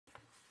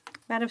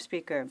Madam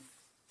Speaker,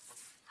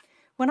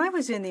 when I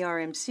was in the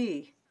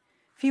RMC,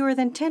 fewer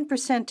than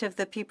 10% of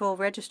the people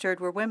registered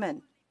were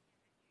women.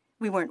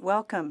 We weren't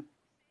welcome,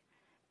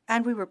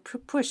 and we were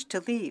pushed to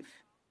leave.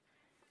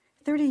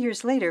 30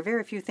 years later,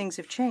 very few things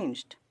have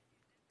changed.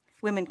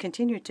 Women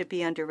continue to be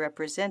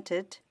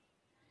underrepresented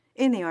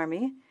in the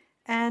Army,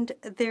 and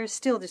there's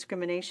still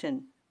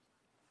discrimination.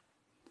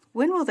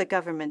 When will the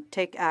government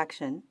take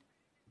action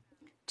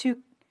to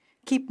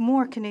keep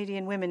more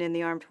Canadian women in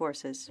the armed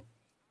forces?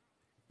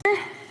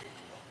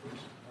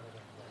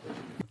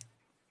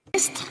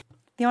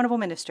 The Honourable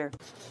Minister.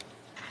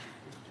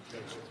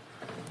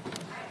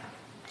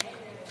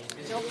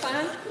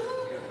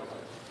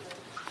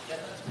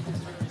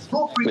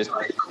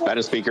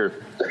 Madam Speaker,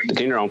 the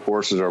Canadian Armed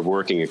Forces are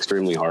working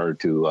extremely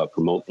hard to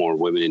promote more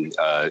women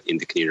in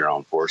the Canadian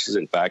Armed Forces.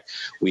 In fact,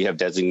 we have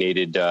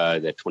designated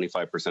that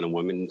 25% of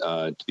women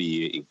to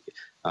be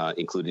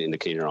included in the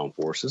Canadian Armed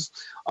Forces.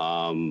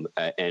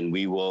 And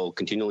we will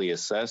continually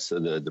assess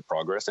the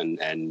progress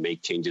and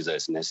make changes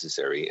as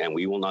necessary. And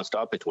we will not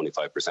stop at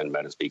 25%,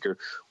 Madam Speaker.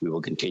 We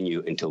will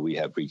continue until we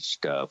have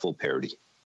reached full parity.